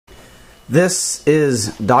This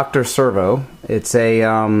is Dr. Servo. It's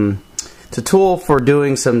a tool for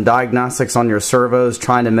doing some diagnostics on your servos,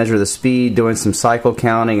 trying to measure the speed, doing some cycle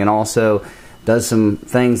counting, and also does some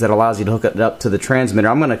things that allows you to hook it up to the transmitter.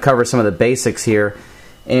 I'm going to cover some of the basics here.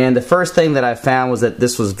 And the first thing that I found was that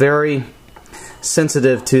this was very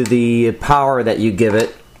sensitive to the power that you give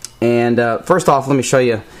it. And first off, let me show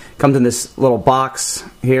you. It comes in this little box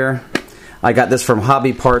here. I got this from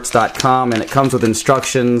hobbyparts.com, and it comes with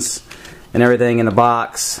instructions and everything in the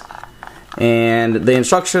box. And the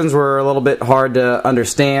instructions were a little bit hard to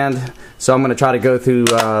understand, so I'm going to try to go through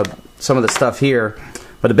some of the stuff here.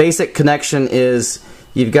 But the basic connection is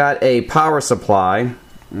you've got a power supply.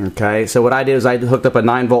 Okay, so what I did is I hooked up a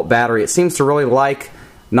 9-volt battery. It seems to really like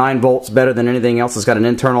 9 volts better than anything else. It's got an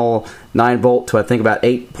internal 9 volt to I think about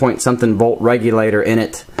 8 point something volt regulator in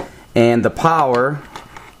it. And the power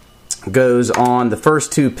goes on the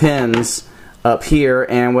first 2 pins up here,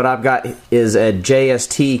 and what I've got is a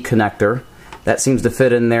JST connector that seems to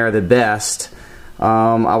fit in there the best.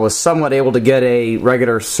 I was somewhat able to get a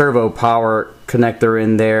regular servo power connector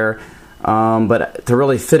in there, but to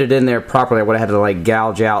really fit it in there properly I would have had to like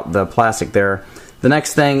gouge out the plastic there. The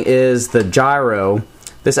next thing is the gyro.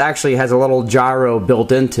 This actually has a little gyro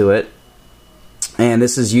built into it, and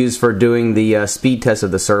this is used for doing the speed test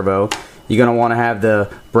of the servo. You're going to want to have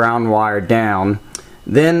the brown wire down.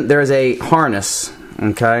 Then there's a harness,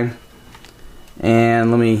 okay? And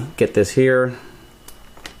let me get this here.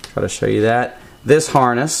 Try to show you that. This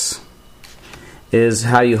harness is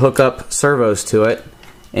how you hook up servos to it,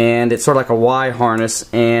 and it's sort of like a Y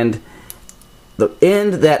harness, and the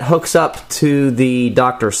end that hooks up to the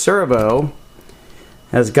Dr. Servo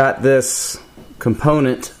has got this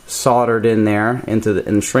component soldered in there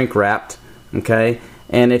and shrink wrapped, okay?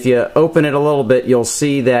 And if you open it a little bit, you'll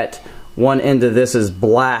see that one end of this is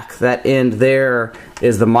black. That end there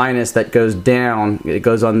is the minus that goes down. It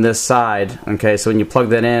goes on this side. Okay, so when you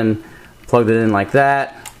plug it in like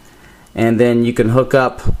that, and then you can hook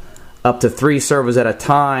up to 3 servos at a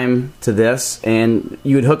time to this. And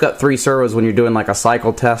you would hook up 3 servos when you're doing like a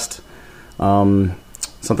cycle test, something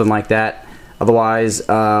like that. Otherwise,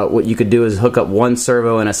 what you could do is hook up 1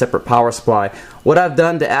 servo and a separate power supply. What I've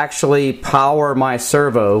done to actually power my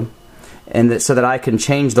servo, and so that I can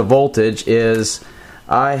change the voltage, is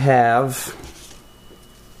I have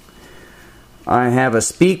a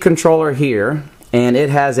speed controller here, and it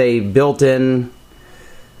has a built-in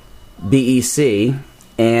BEC,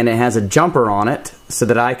 and it has a jumper on it so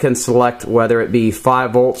that I can select whether it be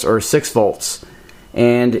 5 volts or 6 volts.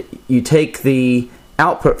 And you take the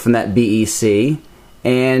output from that BEC,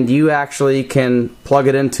 and you actually can plug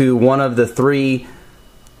it into one of the 3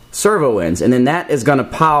 servo ends, and then that is going to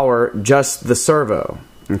power just the servo.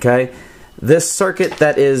 Okay, this circuit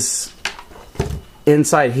that is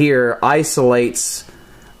inside here isolates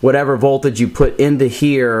whatever voltage you put into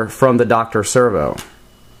here from the Dr. Servo.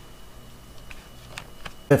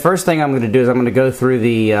 The first thing I'm going to do is I'm going to go through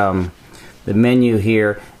the menu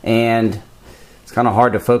here, and it's kind of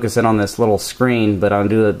hard to focus in on this little screen, but I'll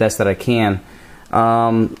do the best that I can.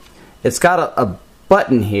 It's got a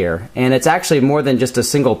button here, and it's actually more than just a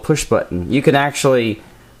single push button. You can actually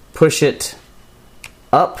push it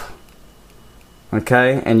up,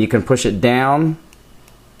 okay, and you can push it down.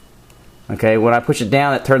 Okay, when I push it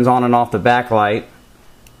down, it turns on and off the backlight.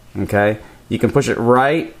 Okay, you can push it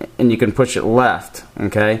right and you can push it left.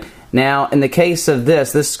 Okay, now in the case of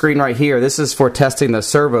this screen right here, this is for testing the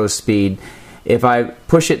servo speed. If I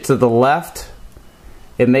push it to the left,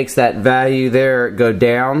 it makes that value there go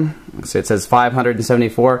down. So it says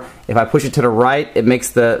 574. If I push it to the right, it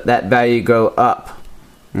makes that value go up.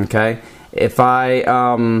 Okay. If I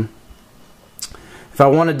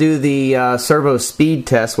want to do the servo speed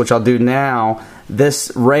test, which I'll do now,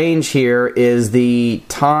 this range here is the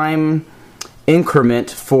time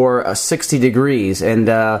increment for 60 degrees, and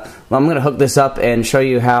I'm going to hook this up and show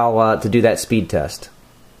you how to do that speed test.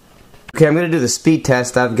 Okay, I'm going to do the speed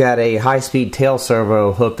test. I've got a high-speed tail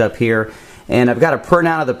servo hooked up here, and I've got a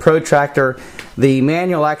printout of the protractor. The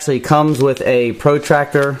manual actually comes with a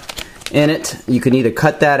protractor in it. You can either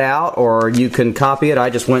cut that out or you can copy it. I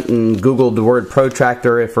just went and Googled the word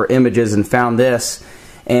protractor for images and found this.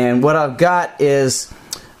 And what I've got is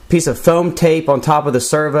a piece of foam tape on top of the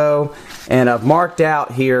servo, and I've marked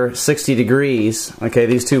out here 60 degrees. Okay,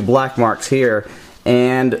 these 2 black marks here,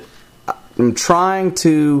 and I'm trying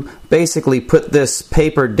to basically put this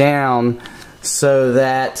paper down so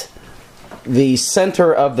that the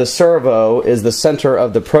center of the servo is the center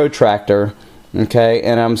of the protractor. Okay,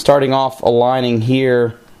 and I'm starting off aligning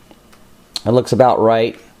here. It looks about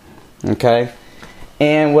right. Okay,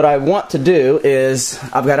 And what I want to do is,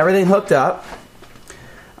 I've got everything hooked up.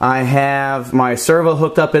 I have my servo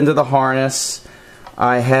hooked up into the harness.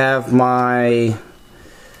 I have my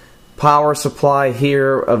power supply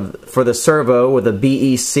here for the servo with a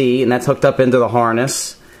BEC, and that's hooked up into the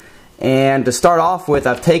harness. And to start off with,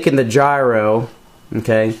 I've taken the gyro,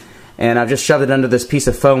 okay, and I've just shoved it under this piece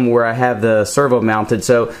of foam where I have the servo mounted.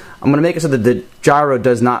 So I'm going to make it so that the gyro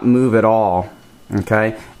does not move at all,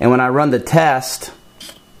 okay. And when I run the test,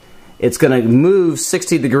 it's going to move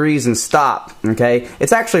 60 degrees and stop, okay.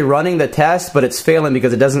 It's actually running the test, but it's failing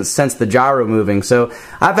because it doesn't sense the gyro moving. So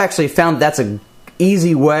I've actually found that's an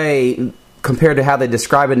easy way, compared to how they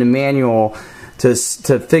describe it in the manual, to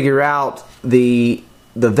figure out the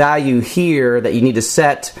value here that you need to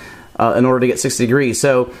set in order to get 60 degrees.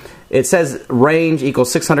 So it says range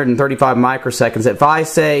equals 635 microseconds. If I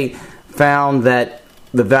say found that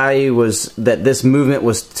the value was that this movement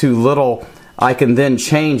was too little, I can then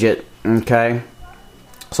change it, okay.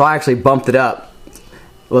 So I actually bumped it up.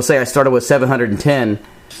 Let's say I started with 710.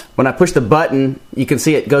 When I push the button, you can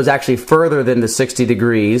see it goes actually further than the 60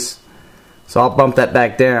 degrees. So I'll bump that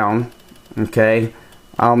back down, okay.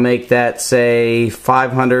 I'll make that, say,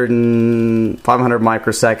 500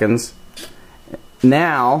 microseconds.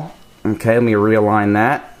 Now, okay, let me realign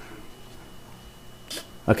that.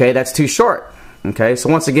 Okay, that's too short. Okay, so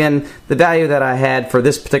once again, the value that I had for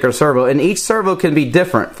this particular servo, and each servo can be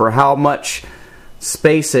different for how much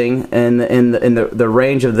spacing and the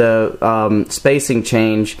range of the spacing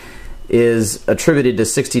change is attributed to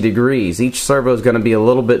 60 degrees. Each servo is going to be a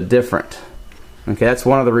little bit different. Okay, that's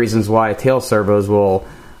one of the reasons why tail servos will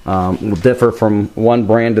differ from one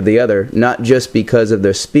brand to the other, not just because of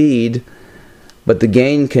their speed, but the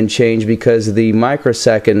gain can change because the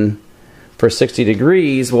microsecond for 60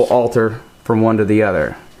 degrees will alter from one to the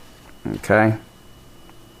other. Okay,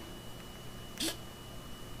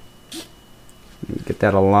 get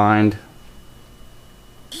that aligned.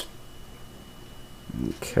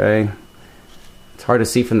 Okay, it's hard to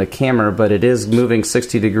see from the camera, but it is moving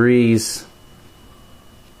 60 degrees.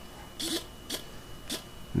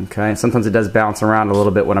 Okay, sometimes it does bounce around a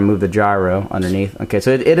little bit when I move the gyro underneath. Okay,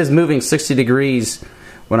 so it is moving 60 degrees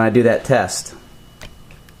when I do that test.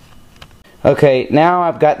 Okay, now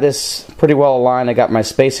I've got this pretty well aligned. I got my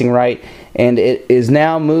spacing right, and it is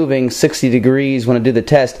now moving 60 degrees when I do the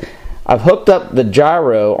test. I've hooked up the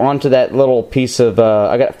gyro onto that little piece of,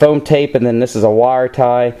 I got foam tape, and then this is a wire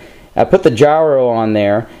tie. I put the gyro on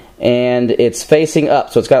there, and it's facing up,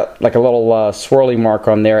 so it's got like a little swirly mark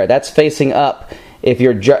on there. That's facing up. If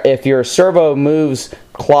your servo moves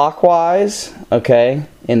clockwise, okay,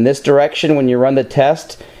 in this direction when you run the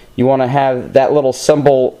test, you want to have that little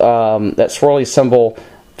symbol, that swirly symbol,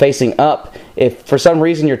 facing up. If for some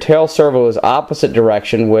reason your tail servo is opposite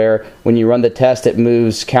direction, where when you run the test it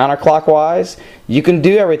moves counterclockwise, you can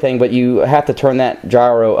do everything, but you have to turn that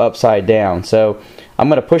gyro upside down. So I'm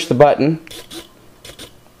going to push the button.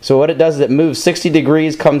 So what it does is it moves 60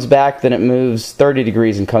 degrees, comes back, then it moves 30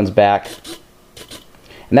 degrees and comes back.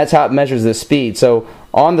 And that's how it measures the speed. So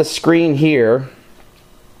on the screen here,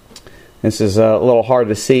 this is a little hard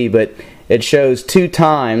to see, but it shows 2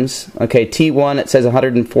 times. Okay, T1 it says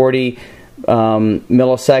 140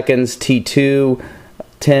 milliseconds, T2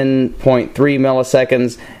 10.3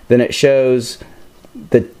 milliseconds. Then it shows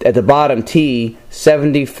at the bottom T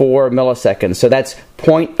 74 milliseconds. So that's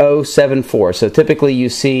 0.074. So typically you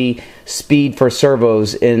see speed for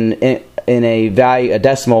servos in a value, a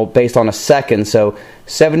decimal based on a second. So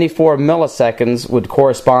 74 milliseconds would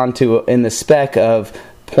correspond to, in the spec, of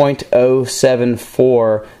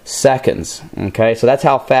 0.074 seconds. Okay, so that's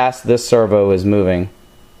how fast this servo is moving.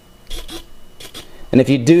 And if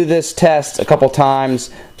you do this test a couple times,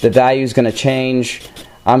 the value is going to change.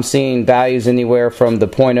 I'm seeing values anywhere from the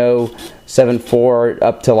 0.074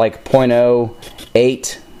 up to like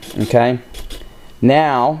 0.08. Okay,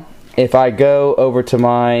 now if I go over to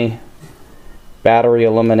my battery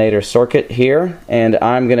eliminator circuit here, and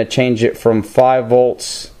I'm going to change it from 5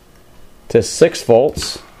 volts to 6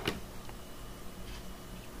 volts.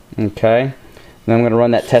 Okay, then I'm going to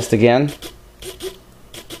run that test again.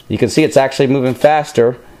 You can see it's actually moving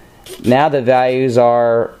faster. Now the values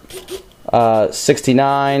are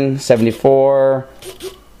 69, 74,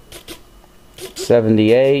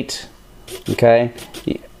 78. Okay,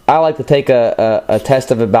 I like to take a test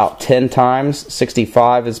of about 10 times.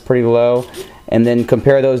 65 is pretty low. And then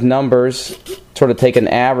compare those numbers, sort of take an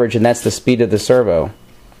average, and that's the speed of the servo.